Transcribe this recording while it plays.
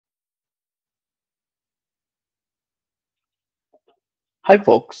Hi,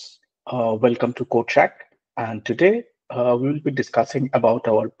 folks. Welcome to QuoteShack. And today we will be discussing about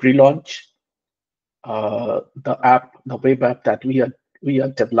our pre-launch, the web app that we are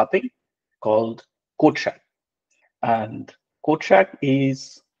developing called QuoteShack. And QuoteShack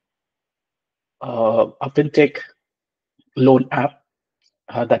is a fintech loan app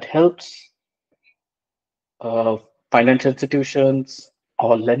that helps uh, financial institutions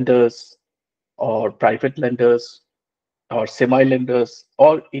or lenders or private lenders or semi-lenders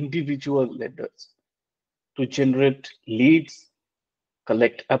or individual lenders to generate leads,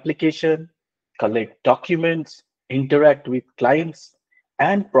 collect application, collect documents, interact with clients,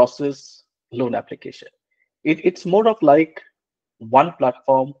 and process loan application. It's more of like one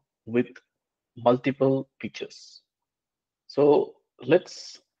platform with multiple features. So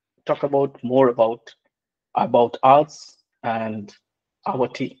let's talk about more about us and our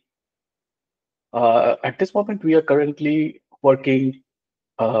team. At this moment, we are currently working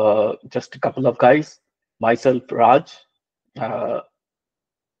just a couple of guys, myself, Raj, uh,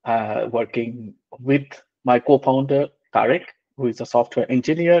 working with my co-founder Tarek, who is a software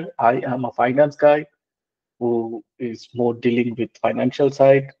engineer. I am a finance guy who is more dealing with financial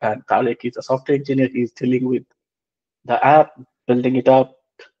side, and Tarek is a software engineer. He's dealing with the app, building it up,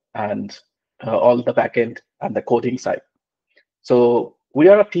 and all the backend and the coding side. So we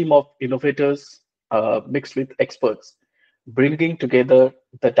are a team of innovators mixed with experts, bringing together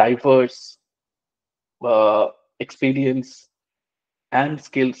the diverse uh, experience and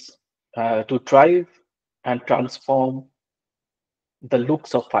skills to drive and transform the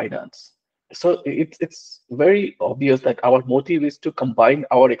looks of finance. So it's very obvious that our motive is to combine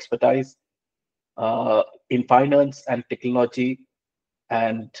our expertise in finance and technology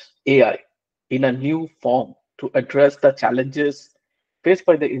and AI in a new form to address the challenges faced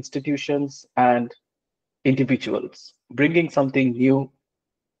by the institutions and individuals, bringing something new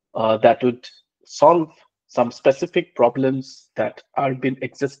that would solve some specific problems that are being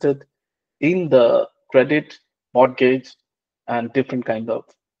existed in the credit, mortgage, and different kind of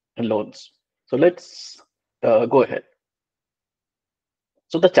loans. So let's go ahead.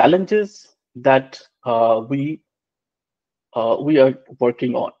 So the challenges that we are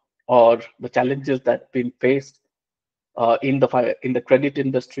working on, or the challenges that been faced in the credit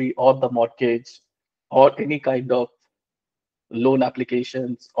industry or the mortgage or any kind of loan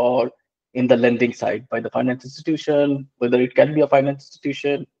applications or in the lending side by the finance institution, whether it can be a finance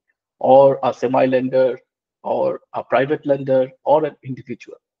institution or a semi-lender or a private lender or an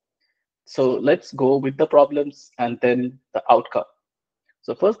individual. So let's go with the problems and then the outcome.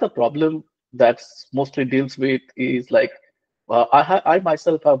 So first, the problem that's mostly deals with is like I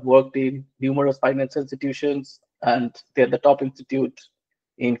myself have worked in numerous finance institutions, and they're the top institute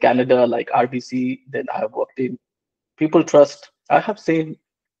in Canada, like RBC. Then I have worked in People Trust. I have seen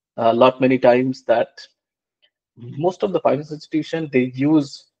a lot many times that most of the finance institution they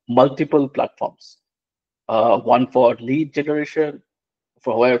use multiple platforms. One for lead generation,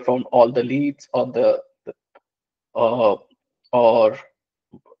 for where from all the leads uh, or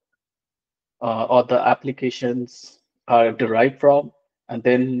or the applications are derived from. And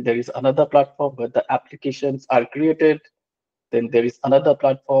then there is another platform where the applications are created. Then there is another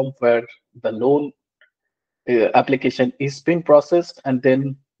platform where the loan application is being processed. And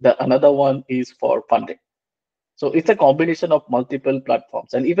then the another one is for funding. So it's a combination of multiple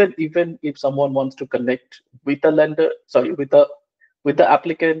platforms. And even if someone wants to connect with a lender, sorry, with the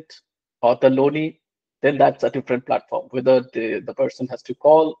applicant or the loanee, then that's a different platform. Whether the person has to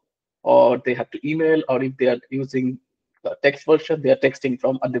call or they have to email, or if they are using the text version, they are texting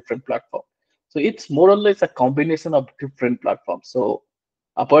from a different platform. So it's more or less a combination of different platforms. So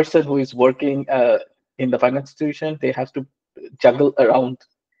a person who is working in the finance institution, they have to juggle around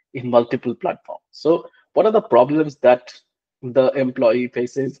in multiple platforms. So what are the problems that the employee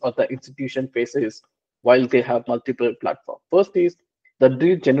faces or the institution faces while they have multiple platforms? First is the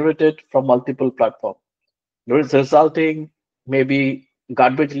lead generated from multiple platforms. There is resulting maybe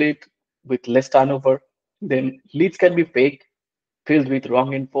garbage lead with less turnover. Then leads can be fake, filled with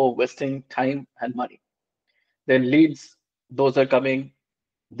wrong info, wasting time and money. Then leads, those are coming,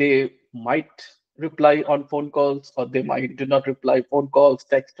 they might reply on phone calls or they might do not reply phone calls,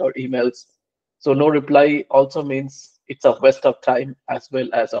 text or emails. So no reply also means it's a waste of time as well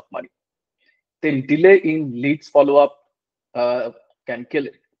as of money. Then delay in leads follow up can kill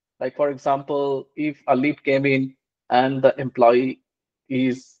it. Like for example, if a lead came in and the employee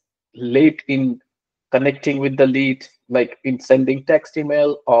is late in connecting with the lead, like in sending text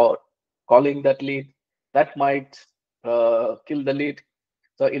email or calling that lead, that might kill the lead.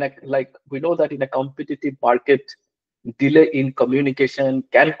 So in a like we know that in a competitive market, delay in communication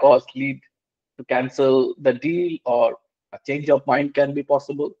can cause lead to cancel the deal, or a change of mind can be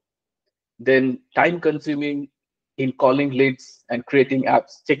possible. Then time consuming in calling leads and creating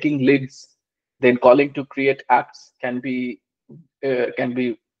apps, checking leads, then calling to create apps can be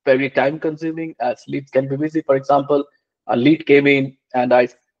very time consuming, as leads can be busy. For example, a lead came in and I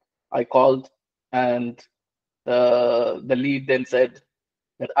called, and the lead then said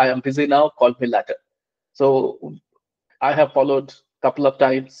that I am busy now, call me later. So I have followed a couple of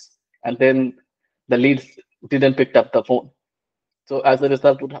times, and then the leads didn't pick up the phone. So as a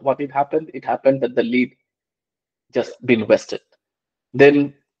result, what it happened? It happened that the lead just been wasted.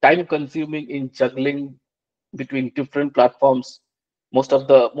 Then time consuming in juggling between different platforms. Most of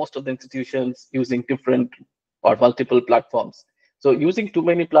the institutions using different or multiple platforms. So using too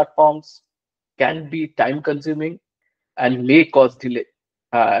many platforms can be time consuming and may cause delay,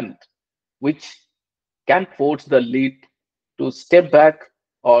 and which can force the lead to step back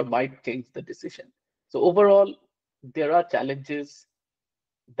or might change the decision. So overall, there are challenges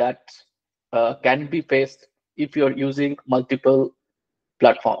that can be faced if you're using multiple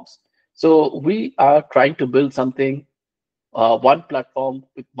platforms. So we are trying to build something, one platform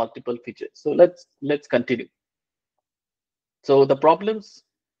with multiple features. So let's continue. So the problems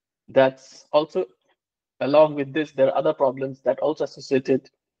that's also along with this, there are other problems that also associated.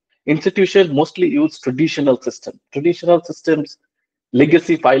 Institutions mostly use traditional systems,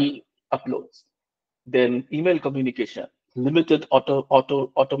 legacy file uploads, then email communication, limited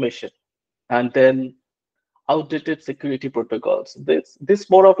automation, and then outdated security protocols. This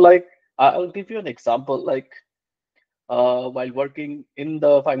more of like, I'll give you an example. Like while working in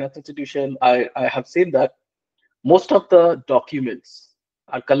the finance institution, I have seen that most of the documents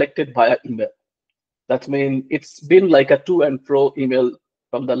are collected via email. That means it's been like a to and fro email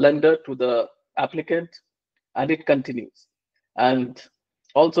from the lender to the applicant, and it continues. And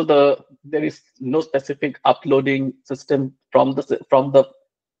also there is no specific uploading system from the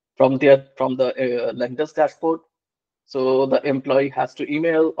lender's dashboard. So the employee has to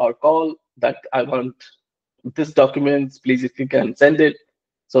email or call that I want this documents, please if you can send it.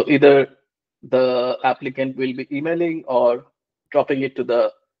 So either the applicant will be emailing or dropping it to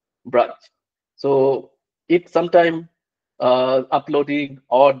the branch. So it sometime uploading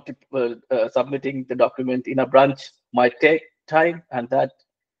or submitting the document in a branch might take time, and that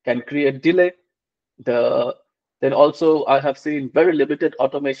can create delay. The Then also I have seen very limited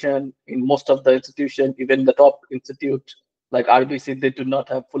automation in most of the institution, even the top institute like RBC, they do not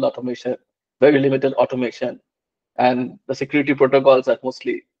have full automation, very limited automation, and the security protocols are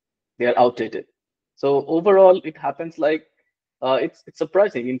mostly they are outdated. So overall, it happens like it's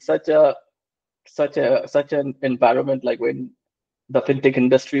surprising in such an environment, like when the fintech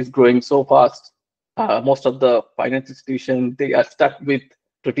industry is growing so fast. Most of the finance institutions they are stuck with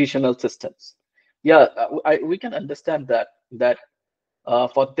traditional systems. Yeah, we can understand that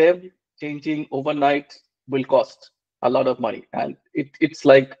for them changing overnight will cost a lot of money, and it's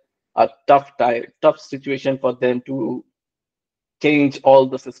like a tough situation for them to change all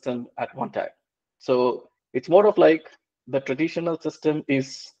the system at one time. So it's more of like the traditional system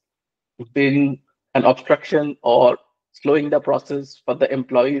is been an obstruction or slowing the process for the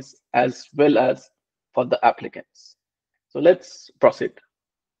employees as well as for the applicants. So let's proceed.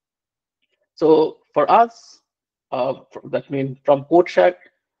 So for us, that means from CodeShack,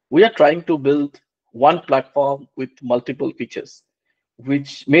 we are trying to build one platform with multiple features,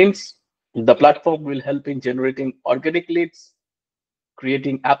 which means the platform will help in generating organic leads,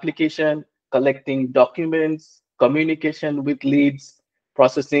 creating application, collecting documents, communication with leads,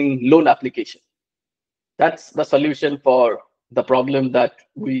 processing loan application. That's the solution for the problem that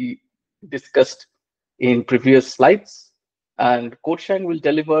we discussed in previous slides. And CodeShang will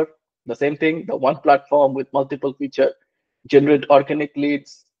deliver the same thing, the one platform with multiple feature, generate organic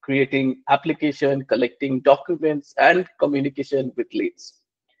leads, creating application, collecting documents, and communication with leads.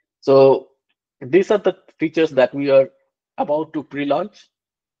 So these are the features that we are about to pre-launch.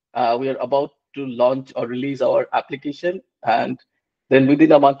 We are about to launch or release our application, and then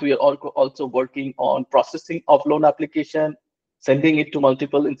within a month we are also working on processing of loan application, sending it to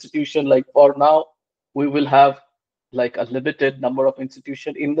multiple institutions. Like for now we will have like a limited number of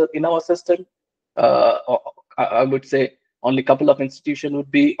institutions in our system. I would say only a couple of institutions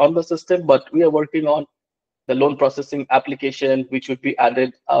would be on the system, but we are working on the loan processing application, which would be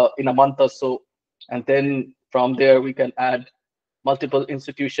added in a month or so. And then from there, we can add multiple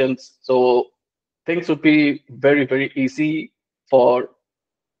institutions. So things would be very, very easy for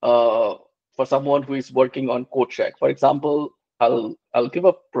uh, for someone who is working on CodeShack. For example, I'll give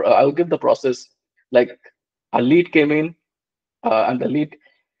the process like A lead came in, and the lead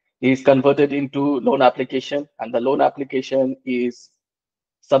is converted into loan application, and the loan application is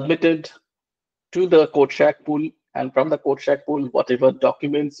submitted to the QuoteShack pool. And from the QuoteShack pool, whatever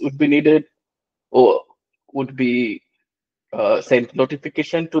documents would be needed or would be sent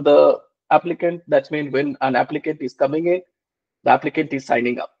notification to the applicant. That means when an applicant is coming in, the applicant is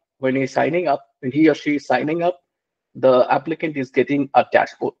signing up. When he's signing up, when he or she is signing up, the applicant is getting a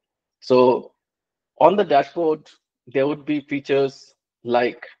dashboard. So on the dashboard, there would be features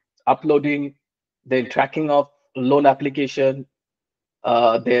like uploading, then tracking of loan application,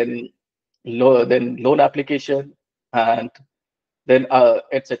 then loan application, and then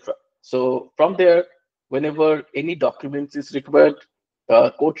etc. So from there, whenever any documents is required,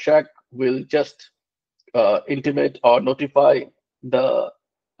 CodeShack will just intimate or notify the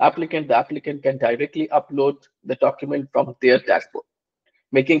applicant. The applicant can directly upload the document from their dashboard,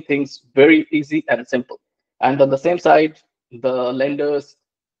 making things very easy and simple. And on the same side, the lenders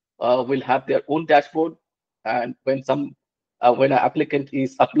will have their own dashboard. And when an applicant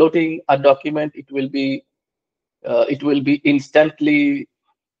is uploading a document, it will be instantly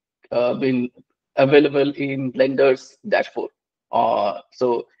been available in lender's dashboard.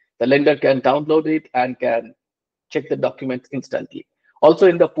 So the lender can download it and can check the documents instantly. Also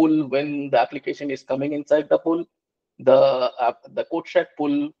in the pool, when the application is coming inside the pool, the CodeShack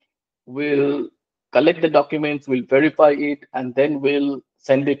pool will collect the documents, will verify it, and then will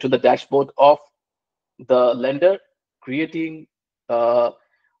send it to the dashboard of the lender, creating uh,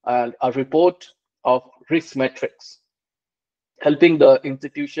 a report of risk metrics, helping the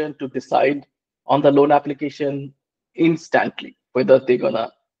institution to decide on the loan application instantly whether they're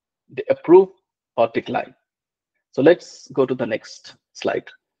gonna approve or decline. So let's go to the next slide.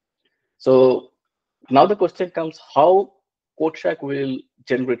 So now the question comes, how CodeShack will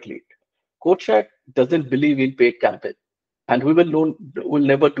generate lead. CodeShack doesn't believe in paid campaign, and will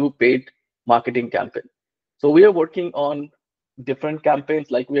never do paid marketing campaign. So we are working on different campaigns,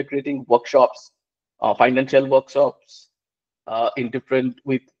 like we are creating workshops, financial workshops, in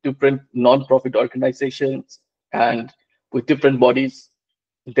different non-profit organizations and with different bodies.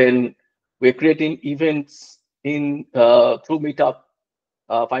 Then we're creating events in through Meetup,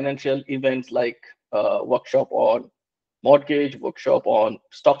 financial events like workshop on mortgage, workshop on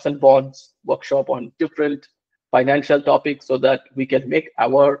stocks and bonds, workshop on different financial topics, so that we can make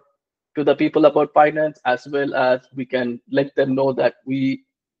aware to the people about finance, as well as we can let them know that we,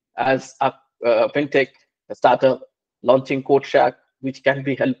 as a fintech startup, launching CodeShack, which can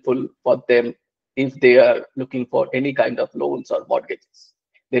be helpful for them if they are looking for any kind of loans or mortgages.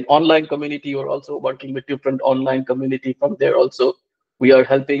 Then online community, we're also working with different online community. From there also, we are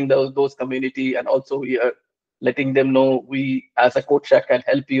helping those community, and also we are letting them know we, as a CodeShack, can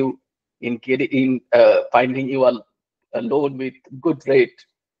help you in getting finding you a loan with good rate.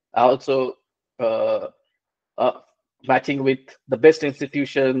 Also, uh, uh, matching with the best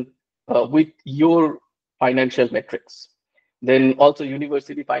institution with your financial metrics. Then also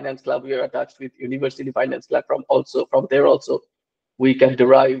University Finance Club, we are attached with University Finance Club. From there also, we can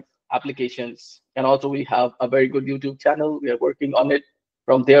derive applications. And also we have a very good YouTube channel. We are working on it.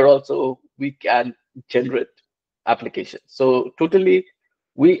 From there also, we can generate applications. So totally,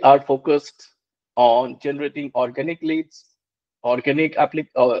 we are focused on generating organic leads, or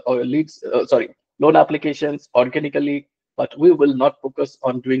leads, sorry, loan applications organically, but we will not focus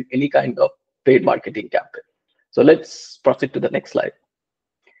on doing any kind of paid marketing campaign. So let's proceed to the next slide.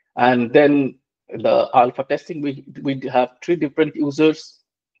 And then the alpha testing, we have three different users.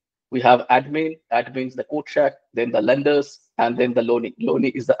 We have admins, the CodeShack, then the lenders, and then the loanee.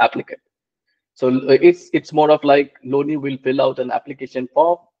 Loanee is the applicant. So it's more of like loanee will fill out an application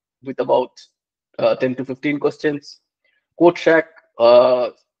form with about 10 to 15 questions. CodeShack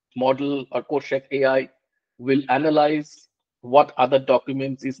model, or CodeShack AI, will analyze what other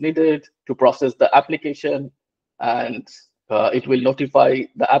documents is needed to process the application, and it will notify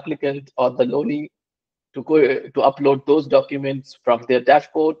the applicant or the loanee to upload those documents from their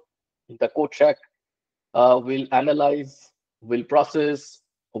dashboard. The CodeShack will analyze, will process,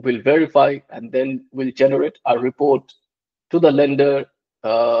 will verify, and then will generate a report to the lender,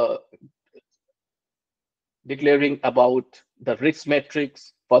 uh, declaring about the risk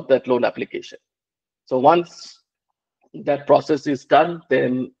metrics for that loan application. So once that process is done,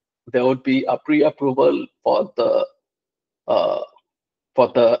 then there would be a pre-approval uh, for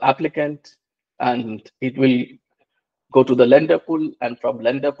the applicant, and it will go to the lender pool, and from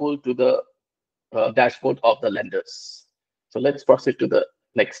lender pool to the dashboard of the lenders. So let's proceed to the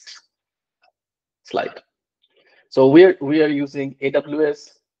next slide. So we are using AWS.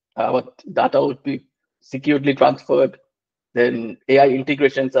 Our data would be securely transferred. Then AI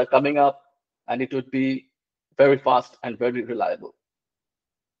integrations are coming up, and it would be very fast and very reliable.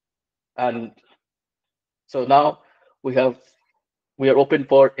 And so now we have we are open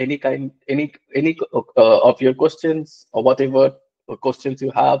for any of your questions or whatever questions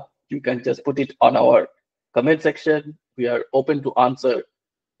you have. You can just put it on our comment section. We are open to answer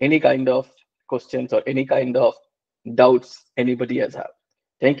any kind of questions or any kind of doubts anybody has had.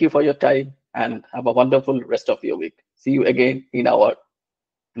 Thank you for your time and have a wonderful rest of your week. See you again in our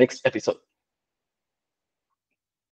next episode.